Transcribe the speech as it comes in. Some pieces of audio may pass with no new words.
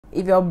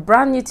If you're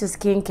brand new to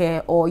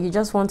skincare or you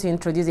just want to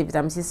introduce a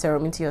vitamin C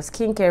serum into your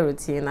skincare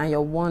routine and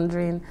you're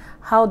wondering,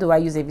 how do I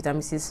use a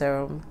vitamin C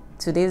serum?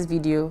 Today's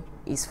video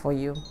is for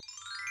you.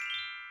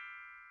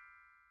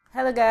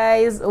 Hello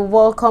guys,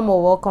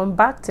 welcome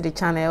back to the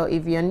channel.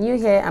 If you're new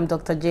here, I'm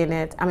Dr.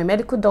 Janet. I'm a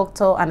medical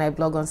doctor and I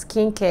blog on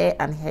skincare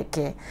and hair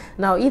care.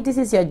 Now, if this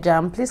is your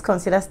jam, please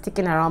consider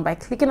sticking around by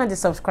clicking on the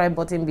subscribe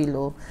button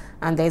below,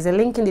 and there's a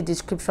link in the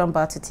description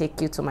bar to take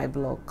you to my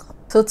blog.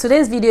 So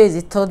today's video is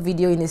the third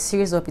video in a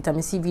series of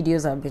vitamin C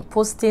videos I've been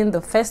posting.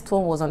 The first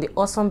one was on the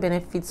awesome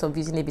benefits of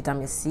using a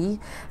vitamin C.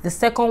 The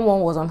second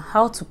one was on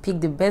how to pick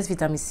the best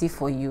vitamin C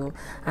for you.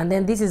 And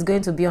then this is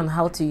going to be on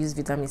how to use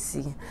vitamin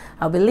C.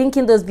 I'll be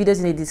linking those videos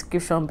in the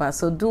description bar,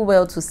 so do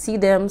well to see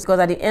them, because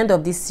at the end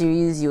of this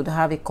series, you'd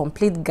have a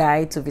complete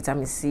guide to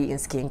vitamin C in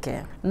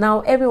skincare.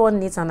 Now,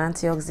 everyone needs an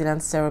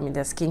antioxidant serum in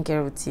their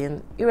skincare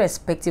routine,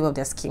 irrespective of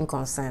their skin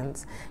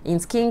concerns. In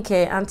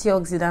skincare,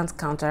 antioxidants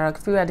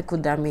counteract free radical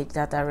damage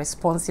that are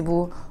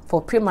responsible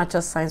for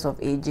premature signs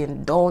of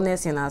aging,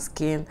 dullness in our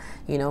skin,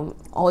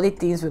 all the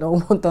things we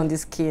don't want on the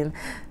skin.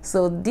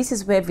 So this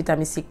is where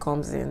vitamin C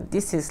comes in.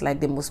 This is like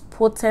the most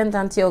potent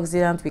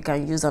antioxidant we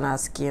can use on our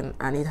skin,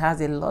 and it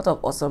has a lot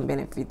of awesome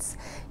benefits.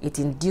 It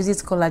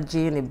induces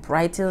collagen, it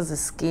brightens the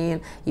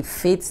skin, it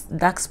fades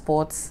dark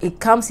spots, it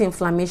calms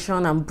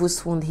inflammation and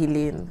boosts wound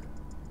healing.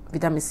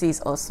 Vitamin C is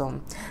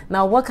awesome.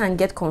 Now, what can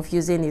get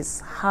confusing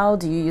is, how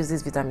do you use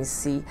this vitamin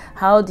C?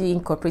 How do you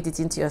incorporate it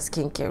into your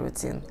skincare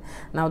routine?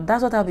 Now,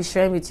 that's what I'll be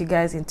sharing with you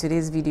guys in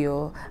today's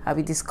video. I'll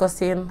be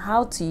discussing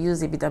how to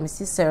use a vitamin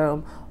C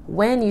serum,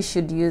 when you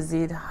should use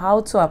it,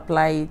 how to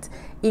apply it,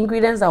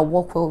 ingredients that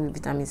work well with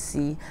vitamin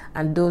C,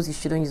 and those you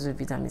shouldn't use with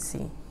vitamin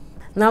C.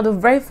 Now, the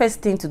very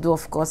first thing to do,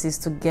 of course, is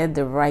to get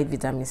the right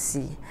vitamin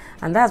C.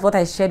 And that's what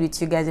I shared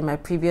with you guys in my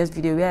previous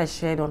video, where I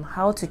shared on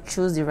how to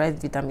choose the right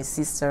vitamin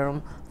C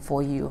serum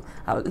for you.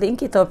 I'll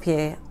link it up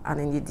here and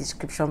in the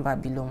description bar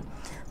below.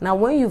 Now,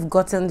 when you've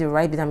gotten the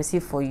right vitamin C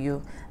for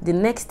you, the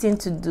next thing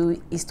to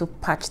do is to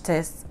patch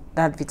test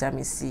that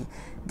vitamin C.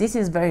 This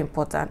is very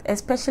important,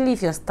 especially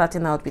if you're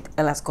starting out with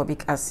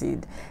L-ascorbic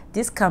acid.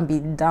 This can be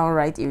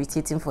downright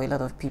irritating for a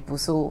lot of people,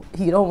 so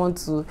you don't want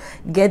to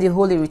get the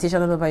whole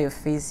irritation all over your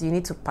face. You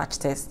need to patch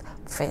test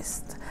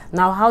first.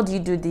 Now, how do you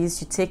do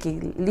this? You take a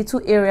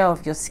little area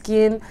of your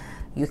skin,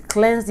 you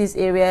cleanse this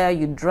area,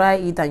 you dry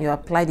it, and you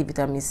apply the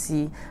vitamin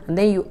C, and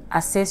then you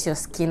assess your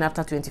skin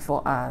after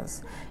 24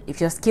 hours.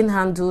 If your skin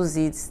handles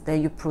it,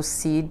 then you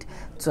proceed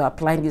to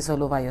applying this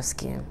all over your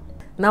skin.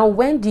 Now,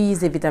 when do you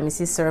use a vitamin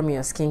C serum in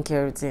your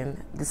skincare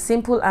routine? The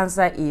simple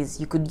answer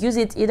is you could use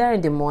it either in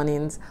the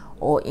mornings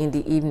or in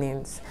the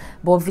evenings.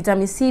 But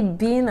vitamin C,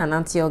 being an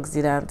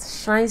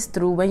antioxidant, shines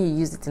through when you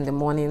use it in the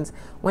mornings,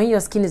 when your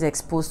skin is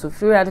exposed to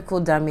free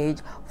radical damage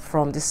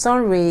from the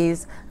sun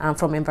rays and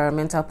from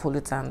environmental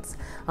pollutants.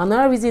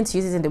 Another reason to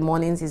use it in the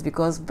mornings is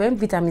because when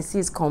vitamin C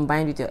is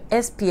combined with your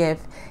SPF,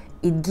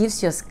 it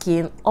gives your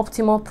skin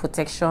optimal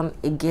protection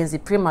against the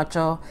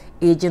premature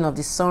aging of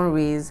the sun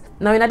rays.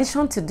 Now, in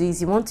addition to this,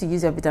 you want to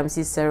use your vitamin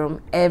C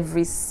serum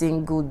every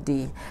single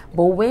day.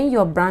 But when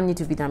you're brand new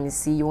to vitamin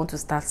C, you want to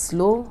start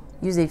slow,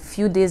 use a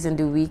few days in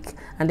the week,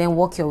 and then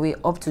work your way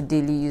up to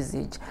daily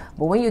usage.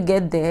 But when you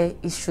get there,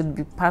 it should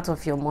be part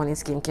of your morning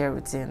skincare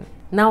routine.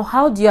 Now,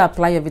 how do you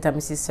apply your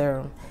vitamin C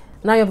serum?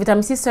 Now, your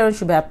vitamin C serum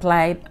should be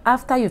applied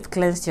after you've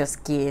cleansed your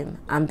skin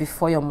and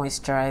before your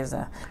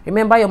moisturizer.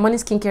 Remember, your morning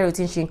skincare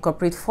routine should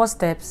incorporate 4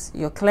 steps: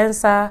 your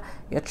cleanser,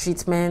 your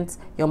treatment,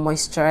 your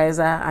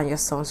moisturizer, and your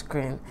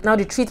sunscreen. Now,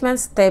 the treatment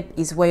step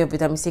is where your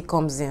vitamin C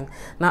comes in.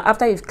 Now,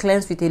 after you've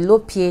cleansed with a low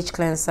pH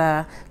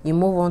cleanser, you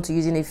move on to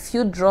using a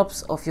few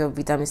drops of your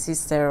vitamin C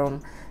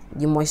serum.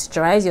 You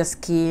moisturize your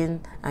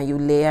skin and you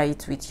layer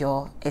it with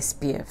your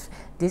SPF.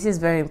 This is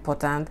very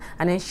important,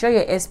 and ensure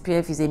your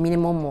SPF is a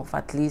minimum of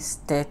at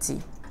least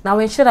 30. Now,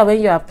 ensure that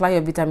when you apply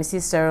your vitamin C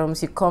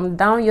serums, you come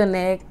down your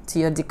neck to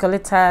your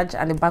décolletage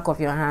and the back of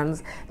your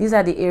hands. These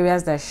are the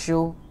areas that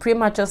show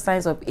premature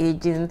signs of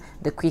aging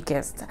the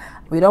quickest.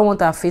 We don't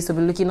want our face to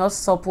be looking all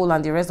supple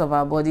and the rest of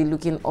our body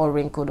looking all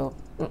wrinkled up.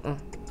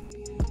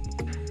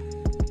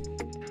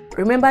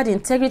 Remember, the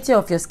integrity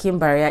of your skin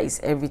barrier is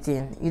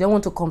everything. You don't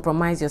want to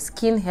compromise your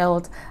skin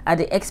health at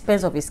the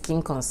expense of a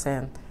skin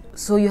concern.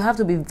 So you have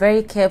to be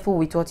very careful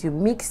with what you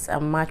mix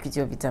and match with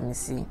your vitamin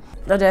C.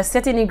 Now, there are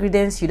certain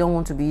ingredients you don't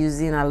want to be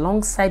using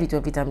alongside with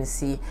your vitamin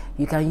C.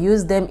 You can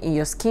use them in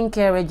your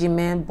skincare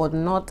regimen, but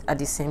not at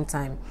the same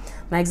time.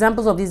 Now,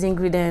 examples of these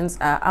ingredients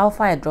are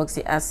alpha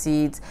hydroxy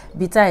acids,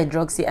 beta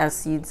hydroxy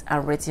acids,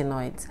 and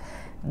retinoids.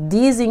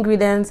 These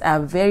ingredients are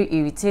very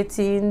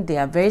irritating, they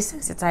are very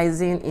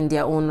sensitizing in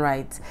their own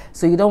right.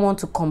 So you don't want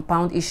to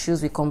compound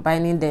issues with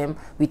combining them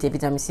with a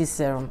vitamin C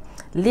serum.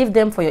 Leave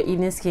them for your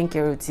evening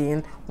skincare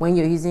routine when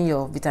you're using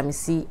your vitamin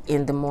C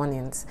in the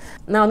mornings.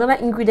 Now, another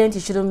ingredient you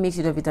shouldn't mix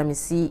with your vitamin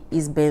C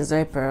is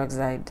benzoyl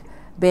peroxide.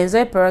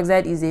 Benzoyl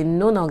peroxide is a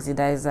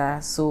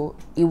non-oxidizer, so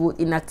it will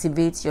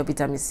inactivate your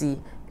vitamin C.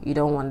 You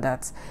don't want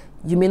that.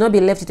 You may not be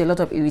left with a lot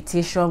of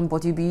irritation,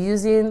 but you'll be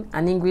using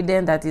an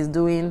ingredient that is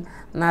doing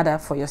nada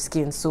for your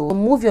skin. So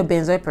move your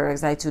benzoyl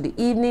peroxide to the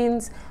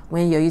evenings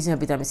when you're using your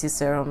vitamin C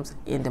serums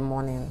in the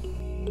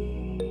morning.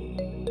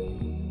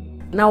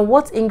 Now,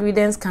 what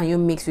ingredients can you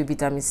mix with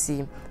vitamin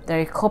C? There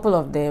are a couple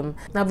of them.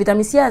 Now,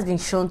 vitamin C has been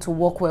shown to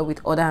work well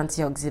with other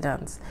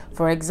antioxidants.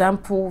 For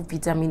example,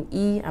 vitamin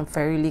E and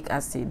ferulic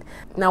acid.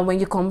 Now, when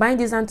you combine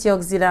these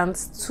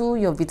antioxidants to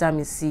your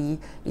vitamin C,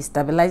 it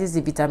stabilizes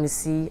the vitamin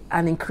C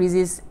and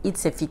increases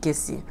its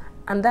efficacy.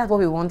 And that's what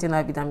we want in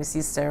our vitamin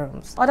C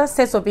serums. Other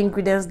sets of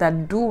ingredients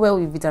that do well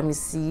with vitamin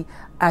C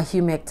are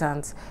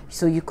humectants.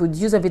 So you could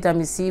use a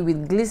vitamin C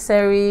with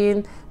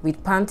glycerin,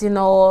 with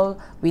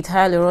panthenol, with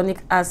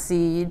hyaluronic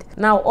acid.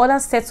 Now, other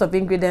sets of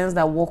ingredients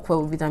that work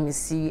well with vitamin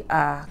C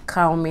are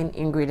calming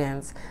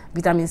ingredients.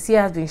 Vitamin C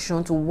has been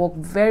shown to work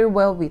very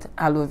well with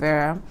aloe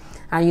vera.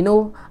 And you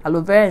know,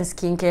 aloe vera in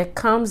skincare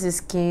calms the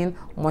skin,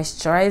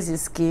 moisturizes the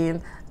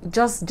skin,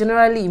 just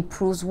generally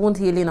improves wound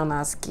healing on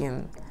our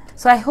skin.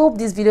 So I hope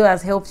this video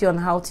has helped you on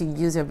how to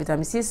use your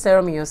vitamin C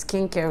serum in your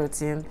skincare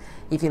routine.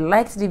 If you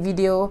liked the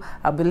video,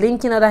 I'll be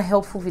linking other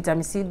helpful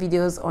vitamin C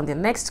videos on the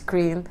next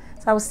screen.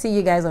 So I'll see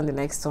you guys on the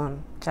next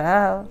one.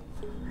 Ciao!